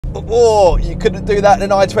Oh, you couldn't do that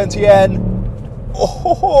in an i20N.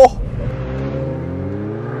 Oh.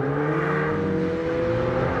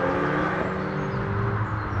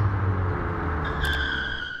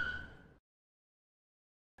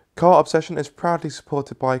 Car Obsession is proudly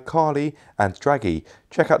supported by Carly and Draggy.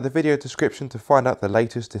 Check out the video description to find out the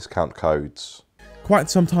latest discount codes.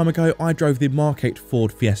 Quite some time ago I drove the Mk8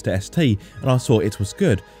 Ford Fiesta ST and I saw it was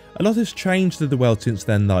good. A lot has changed in the world since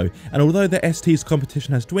then though, and although the ST's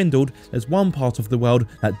competition has dwindled, there's one part of the world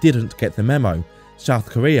that didn't get the memo: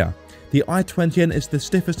 South Korea. The i20N is the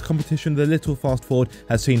stiffest competition the little fast Ford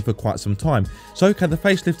has seen for quite some time, so can the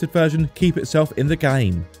facelifted version keep itself in the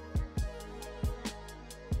game?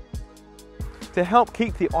 To help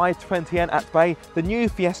keep the i20N at bay, the new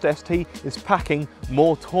Fiesta ST is packing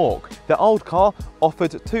more torque. The old car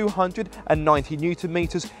offered 290 Newton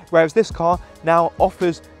meters, whereas this car now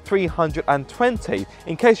offers 320.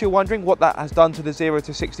 In case you're wondering what that has done to the 0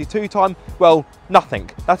 to 62 time, well, nothing.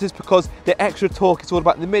 That is because the extra torque is all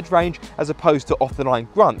about the mid-range as opposed to off-the-line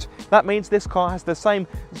grunt. That means this car has the same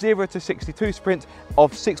 0 to 62 sprint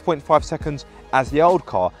of 6.5 seconds as the old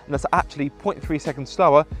car, and that's actually 0.3 seconds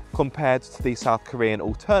slower compared to the South Korean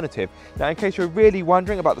alternative. Now, in case you're really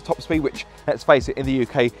wondering about the top speed, which, let's face it, in the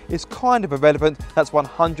UK is kind of irrelevant, that's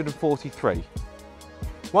 143.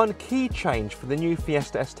 One key change for the new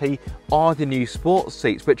Fiesta ST are the new sports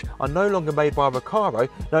seats, which are no longer made by Recaro.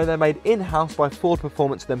 No, they're made in-house by Ford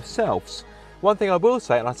Performance themselves. One thing I will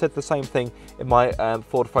say, and I said the same thing in my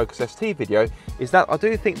Ford Focus ST video, is that I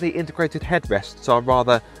do think the integrated headrests are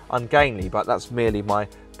rather ungainly, but that's merely my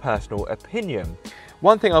personal opinion.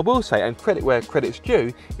 One thing I will say, and credit where credit's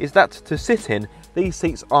due, is that to sit in, these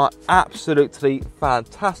seats are absolutely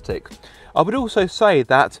fantastic. I would also say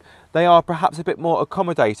that they are perhaps a bit more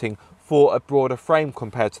accommodating for a broader frame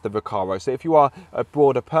compared to the Recaro. So if you are a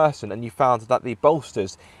broader person and you found that the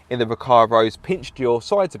bolsters in the Recaros pinched your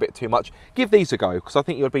sides a bit too much, give these a go, because I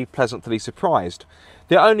think you'll be pleasantly surprised.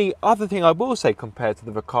 The only other thing I will say compared to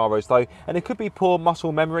the Recaros though, and it could be poor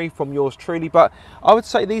muscle memory from yours truly, but I would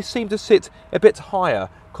say these seem to sit a bit higher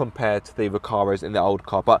compared to the Recaros in the old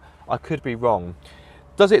car, but I could be wrong.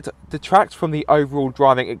 Does it detract from the overall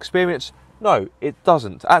driving experience? No, it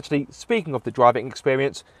doesn't. Actually, speaking of the driving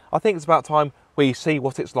experience, I think it's about time we see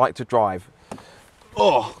what it's like to drive.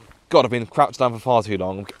 Oh, God, I've been crouched down for far too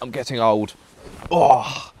long. I'm getting old.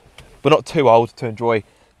 Oh, but not too old to enjoy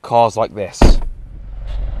cars like this.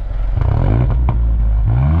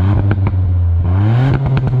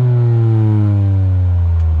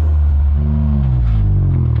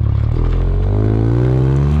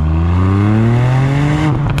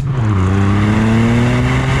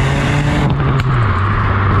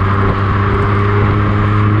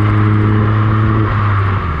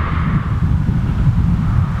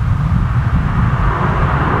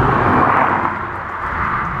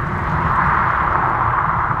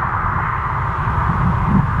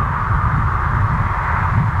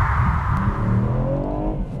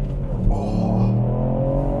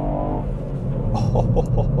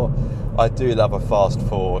 I do love a fast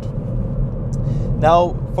Ford.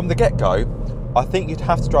 Now, from the get-go, I think you'd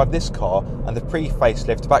have to drive this car and the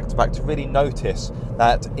pre-facelift back-to-back to really notice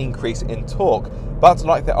that increase in torque. But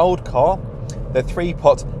like the old car, the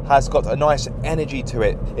 3-pot has got a nice energy to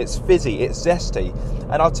it. It's fizzy, it's zesty,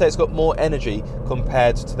 and I'd say it's got more energy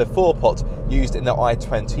compared to the 4-pot used in the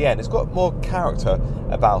i20N. It's got more character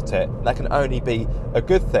about it, and that can only be a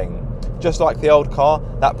good thing. Just like the old car,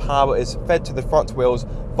 that power is fed to the front wheels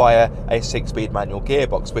via a 6-speed manual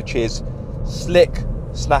gearbox, which is slick,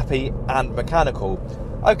 snappy and mechanical.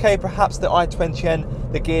 Okay, perhaps the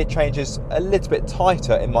i20N, the gear change is a little bit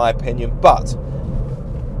tighter in my opinion, but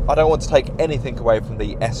I don't want to take anything away from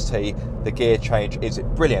the ST. The gear change is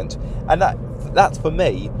brilliant, and that for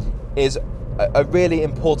me is a really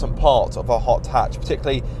important part of a hot hatch,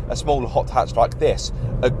 particularly a small hot hatch like this,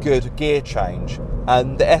 a good gear change,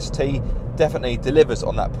 and the ST definitely delivers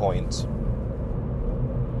on that point.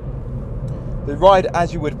 The ride,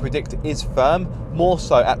 as you would predict, is firm, more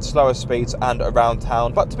so at slower speeds and around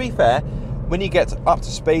town, but to be fair, when you get up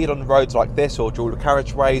to speed on roads like this or dual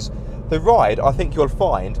carriageways, the ride, I think you'll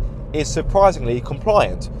find, is surprisingly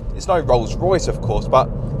compliant. It's no Rolls Royce, of course, but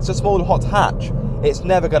it's a small hot hatch. It's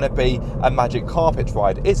never going to be a magic carpet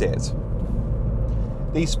ride, is it?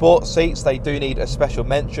 These sports seats, they do need a special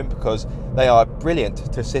mention because they are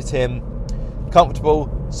brilliant to sit in,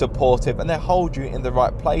 comfortable, supportive, and they hold you in the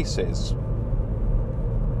right places.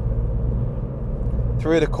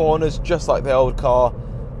 Through the corners, just like the old car,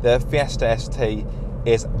 the Fiesta ST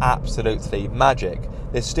is absolutely magic.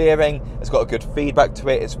 The steering has got a good feedback to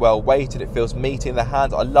it. It's well weighted. It feels meaty in the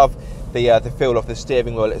hand. I love the feel of the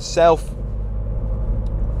steering wheel itself.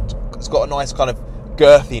 It's got a nice kind of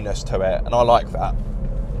girthiness to it, and I like that.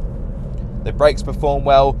 The brakes perform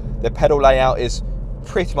well. The pedal layout is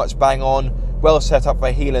pretty much bang on. Well set up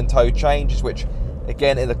for heel and toe changes, which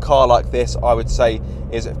again in a car like this I would say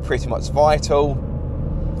is pretty much vital.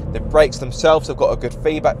 The brakes themselves have got a good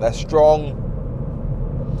feedback. They're strong.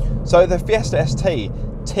 So the Fiesta ST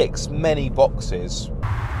ticks many boxes.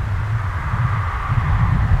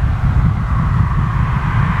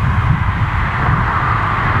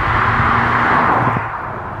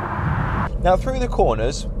 Now through the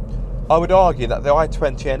corners, I would argue that the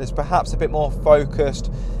i20N is perhaps a bit more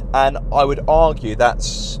focused, and I would argue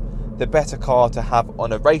that's the better car to have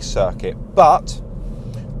on a race circuit. But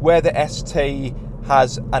where the ST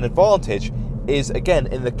has an advantage is again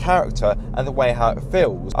in the character and the way how it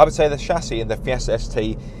feels. I would say the chassis in the Fiesta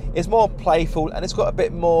ST is more playful, and it's got a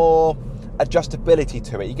bit more adjustability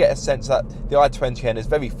to it. You get a sense that the i20N is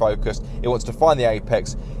very focused. It wants to find the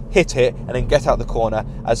apex, hit it, and then get out the corner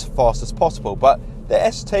as fast as possible. But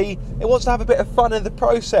the ST, it wants to have a bit of fun in the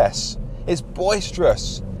process. It's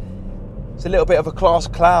boisterous. It's a little bit of a class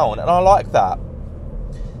clown, and I like that.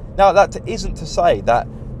 Now, that isn't to say that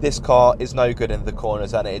this car is no good in the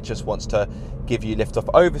corners and it just wants to give you lift off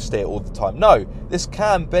oversteer all the time. No, this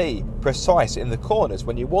can be precise in the corners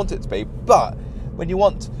when you want it to be, but when you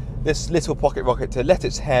want this little pocket rocket to let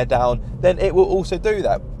its hair down, then it will also do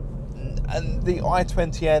that. And the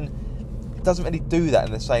i20N doesn't really do that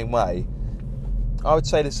in the same way. I would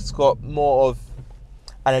say this has got more of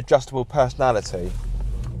an adjustable personality.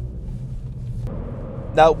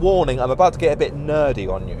 Now, warning, I'm about to get a bit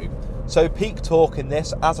nerdy on you. So peak torque in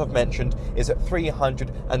this, as I've mentioned, is at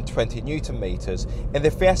 320 Newton meters. In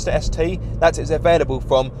the Fiesta ST, that is available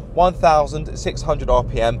from 1,600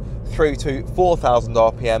 RPM through to 4,000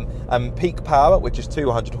 RPM, and peak power, which is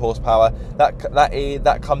 200 horsepower,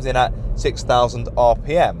 that comes in at 6,000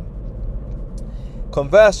 RPM.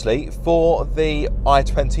 Conversely, for the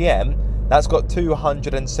i20N, that's got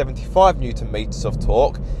 275 Newton meters of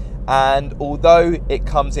torque, and although it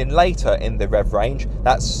comes in later in the rev range,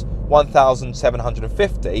 that's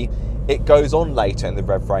 1,750, it goes on later in the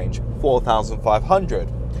rev range, 4,500.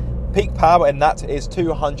 Peak power in that is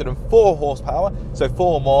 204 horsepower, so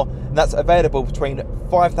 4 more, and that's available between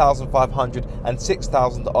 5,500 and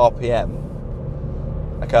 6,000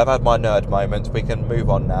 RPM. Okay, I've had my nerd moment, we can move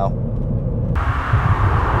on now.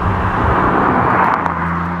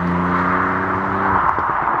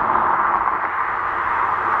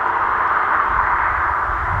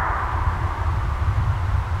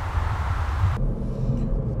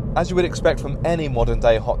 As you would expect from any modern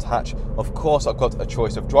day hot hatch, of course I've got a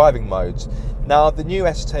choice of driving modes. Now the new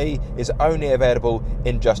ST is only available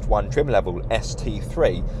in just one trim level,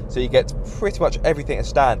 ST3, so you get pretty much everything as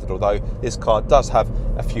standard, although this car does have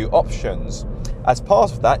a few options. As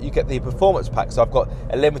part of that, you get the performance pack, so I've got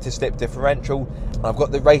a limited slip differential, I've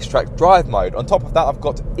got the racetrack drive mode. On top of that, I've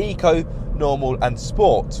got Eco, Normal and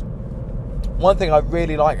Sport. One thing I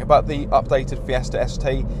really like about the updated Fiesta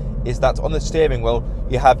ST is that on the steering wheel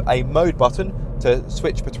you have a mode button to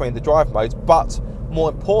switch between the drive modes, but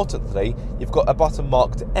more importantly you've got a button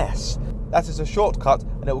marked S. That is a shortcut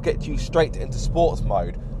and it will get you straight into sports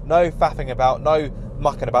mode. No faffing about, no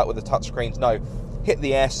mucking about with the touchscreens, no. Hit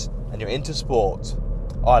the S and you're into sport.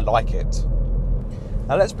 I like it.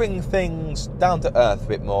 Now let's bring things down to earth a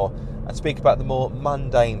bit more and speak about the more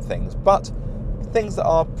mundane things, but things that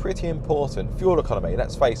are pretty important. Fuel economy,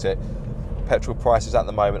 let's face it, petrol prices at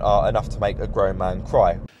the moment are enough to make a grown man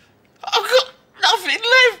cry. I've got nothing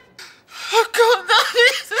left. I've got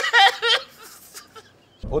nothing left.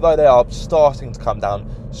 Although they are starting to come down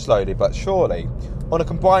slowly but surely. On a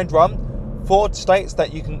combined run, Ford states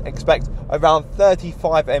that you can expect around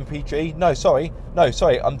 35 mpg. No, sorry,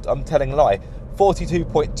 I'm telling a lie.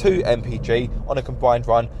 42.2 mpg on a combined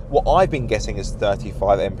run. What I've been getting is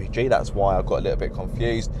 35 mpg. That's why I got a little bit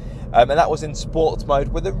confused. And that was in sports mode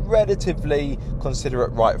with a relatively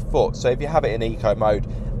considerate right foot. So if you have it in eco mode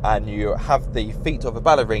and you have the feet of a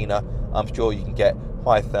ballerina, I'm sure you can get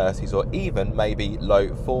high 30s or even maybe low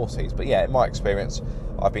 40s. But yeah, in my experience,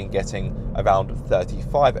 I've been getting around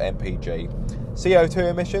 35 mpg. CO2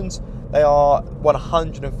 emissions, they are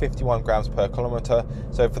 151 grams per kilometre.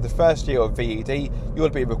 So for the first year of VED, you'll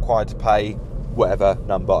be required to pay whatever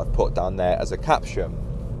number I've put down there as a caption.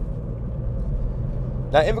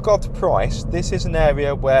 Now in regard to price, this is an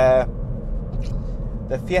area where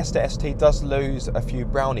the Fiesta ST does lose a few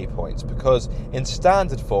brownie points, because in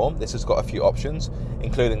standard form this has got a few options,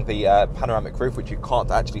 including the panoramic roof, which you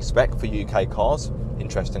can't actually spec for UK cars,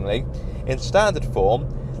 interestingly. In standard form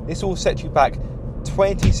this will set you back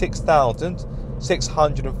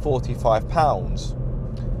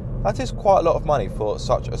 £26,645. That is quite a lot of money for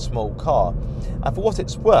such a small car, and for what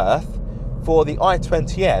it's worth, for the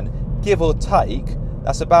i20N, give or take,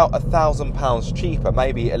 that's about £1,000 cheaper,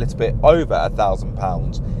 maybe a little bit over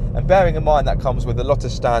 £1,000. And bearing in mind that comes with a lot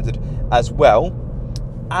of standard as well,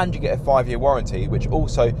 and you get a 5-year warranty, which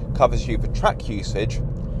also covers you for track usage,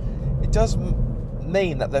 it does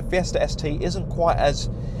mean that the Fiesta ST isn't quite as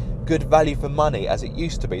good value for money as it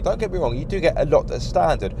used to be. Don't get me wrong, you do get a lot that's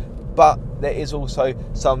standard, but there is also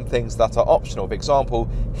some things that are optional. For example,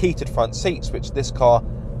 heated front seats, which this car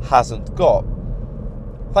hasn't got.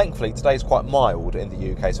 Thankfully today's quite mild in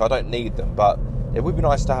the UK, so I don't need them, but it would be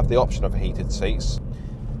nice to have the option of heated seats.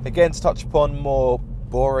 Again, to touch upon more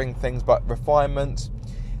boring things, but refinement,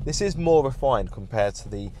 this is more refined compared to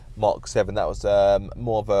the Mark 7. That was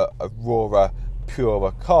more of a rawer,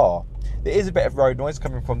 purer car. There is a bit of road noise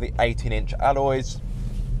coming from the 18-inch alloys,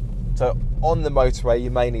 so on the motorway you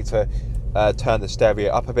may need to turn the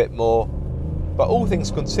stereo up a bit more, but all things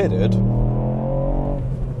considered,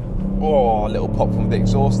 oh, a little pop from the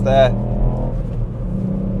exhaust there.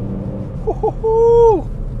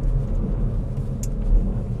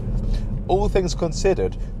 All things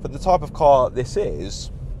considered, for the type of car this is,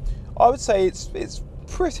 I would say it's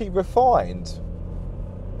pretty refined.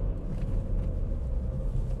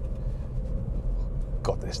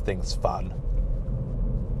 God, this thing's fun.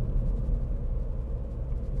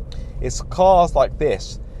 It's cars like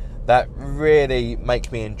this that really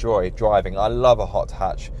make me enjoy driving. I love a hot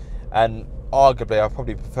hatch, and arguably I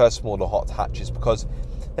probably prefer smaller hot hatches because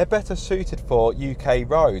they're better suited for UK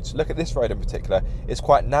roads. Look at this road in particular. It's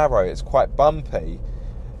quite narrow, it's quite bumpy.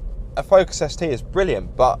 A Focus ST is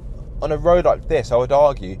brilliant, but on a road like this I would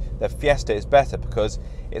argue the Fiesta is better because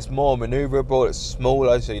it's more manoeuvrable, it's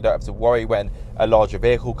smaller, so you don't have to worry when a larger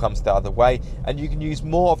vehicle comes the other way, and you can use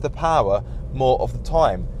more of the power more of the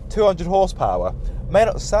time. 200 horsepower may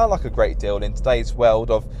not sound like a great deal in today's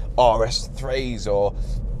world of RS3s or,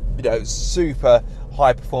 you know, super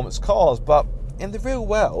high performance cars, but in the real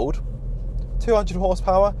world 200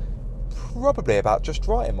 horsepower probably about just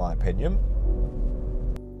right in my opinion.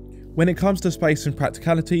 When it comes to space and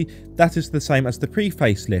practicality, that is the same as the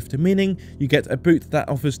pre-facelift, meaning you get a boot that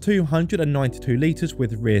offers 292 litres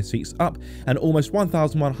with rear seats up and almost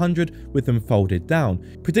 1,100 with them folded down.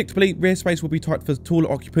 Predictably, rear space will be tight for taller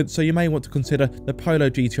occupants, so you may want to consider the Polo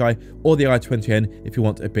GTI or the i20N if you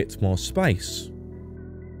want a bit more space.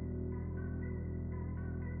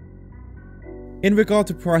 In regard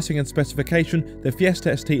to pricing and specification, the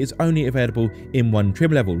Fiesta ST is only available in one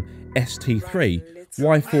trim level, ST3.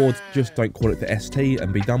 Why Ford just don't call it the ST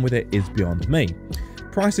and be done with it is beyond me.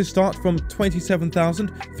 Prices start from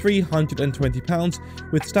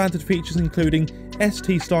 £27,320 with standard features including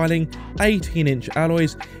ST styling, 18-inch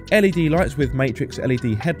alloys, LED lights with matrix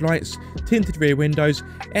LED headlights, tinted rear windows,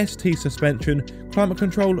 ST suspension, climate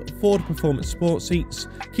control, Ford Performance Sport seats,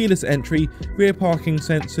 keyless entry, rear parking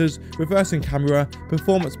sensors, reversing camera,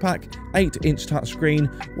 performance pack, 8-inch touchscreen,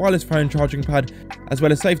 wireless phone charging pad, as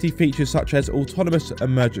well as safety features such as autonomous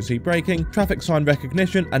emergency braking, traffic sign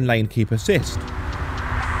recognition and lane keep assist.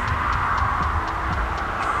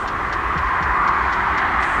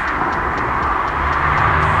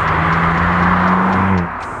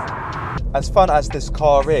 As fun as this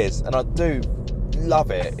car is, and I do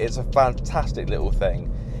love it, it's a fantastic little thing.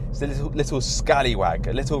 It's a little scallywag,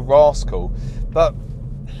 a little rascal, but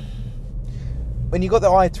when you got the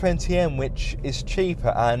i20N, which is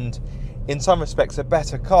cheaper and in some respects a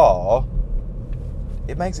better car,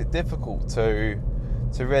 it makes it difficult to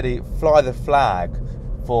really fly the flag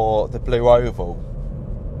for the blue oval.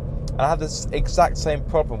 And I had this exact same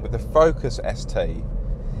problem with the Focus ST.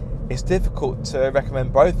 It's difficult to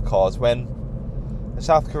recommend both cars when the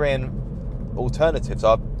South Korean alternatives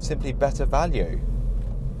are simply better value.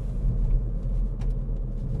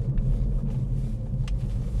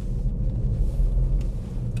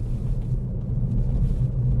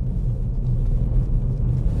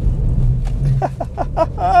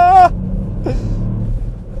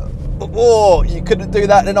 Oh, you couldn't do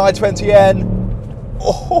that in an i20N.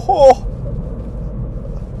 Oh.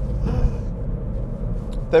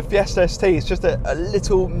 The Fiesta ST is just a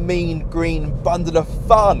little mean green bundle of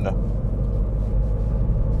fun.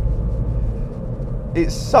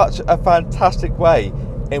 It's such a fantastic way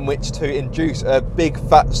in which to induce a big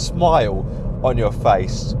fat smile on your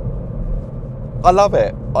face. I love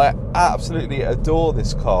it. I absolutely adore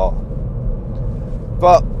this car.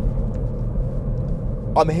 But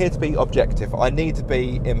I'm here to be objective. I need to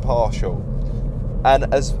be impartial.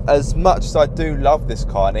 And as much as I do love this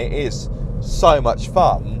car, and it is so much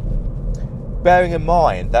fun, bearing in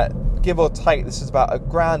mind that give or take this is about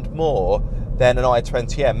 £1,000 more than an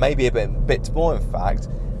i20N, maybe a bit more in fact,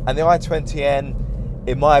 and the i20N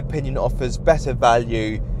in my opinion offers better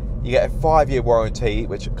value. You get a 5-year warranty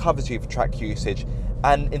which covers you for track usage,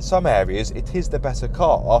 and in some areas it is the better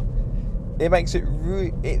car. It makes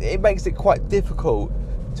it quite difficult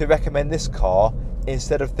to recommend this car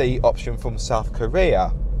instead of the option from South Korea.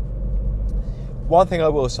 One thing I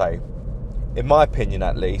will say, in my opinion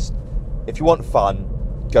at least, if you want fun,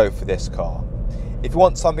 go for this car. If you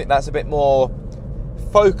want something that's a bit more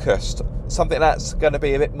focused, something that's going to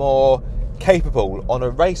be a bit more capable on a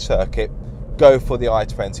race circuit, go for the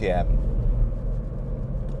i20N.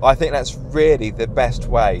 I think that's really the best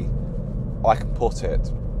way I can put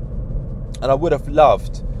it. And I would have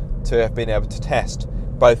loved to have been able to test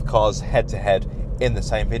both cars head to head in the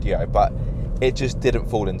same video, but it just didn't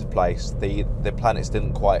fall into place. The planets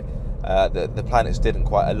didn't quite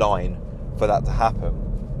align for that to happen.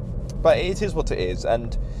 But it is what it is,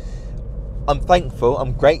 and I'm thankful,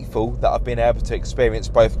 I'm grateful that I've been able to experience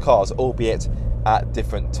both cars, albeit at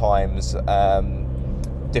different times,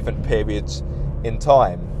 different periods in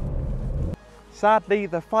time. Sadly,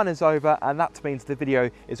 the fun is over, and that means the video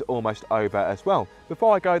is almost over as well.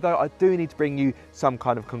 Before I go though, I do need to bring you some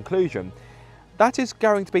kind of conclusion. That is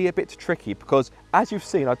going to be a bit tricky because, as you've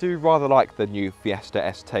seen, I do rather like the new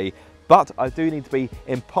Fiesta ST, but I do need to be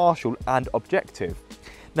impartial and objective.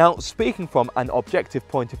 Now, speaking from an objective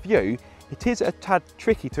point of view, it is a tad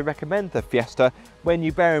tricky to recommend the Fiesta when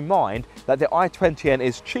you bear in mind that the i20N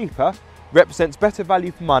is cheaper, represents better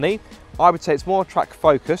value for money. I would say it's more track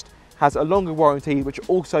focused, has a longer warranty which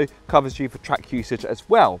also covers you for track usage as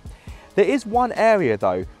well. There is one area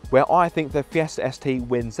though where I think the Fiesta ST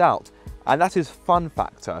wins out, and that is fun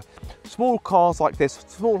factor. Small cars like this,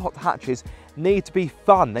 small hot hatches, need to be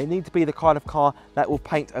fun. They need to be the kind of car that will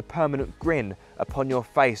paint a permanent grin upon your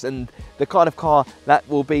face, and the kind of car that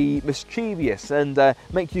will be mischievous and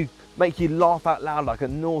make you laugh out loud like a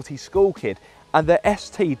naughty school kid. And the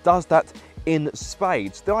ST does that in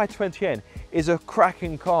spades. The i20N is a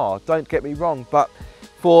cracking car, don't get me wrong, but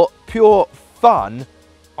for pure fun,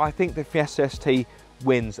 I think the Fiesta ST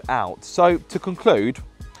wins out. So to conclude,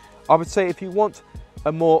 I would say if you want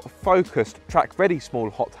a more focused, track-ready small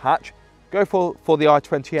hot hatch, go for the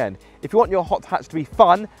i20N. If you want your hot hatch to be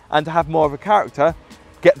fun and to have more of a character,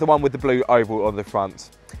 get the one with the blue oval on the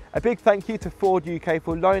front. A big thank you to Ford UK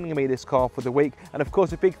for loaning me this car for the week, and of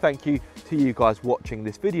course a big thank you to you guys watching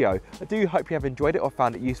this video. I do hope you have enjoyed it or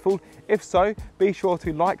found it useful. If so, be sure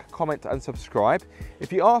to like, comment and subscribe.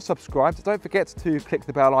 If you are subscribed, don't forget to click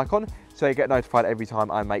the bell icon so you get notified every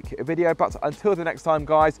time I make a video. But until the next time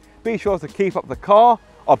guys, be sure to keep up the car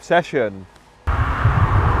obsession.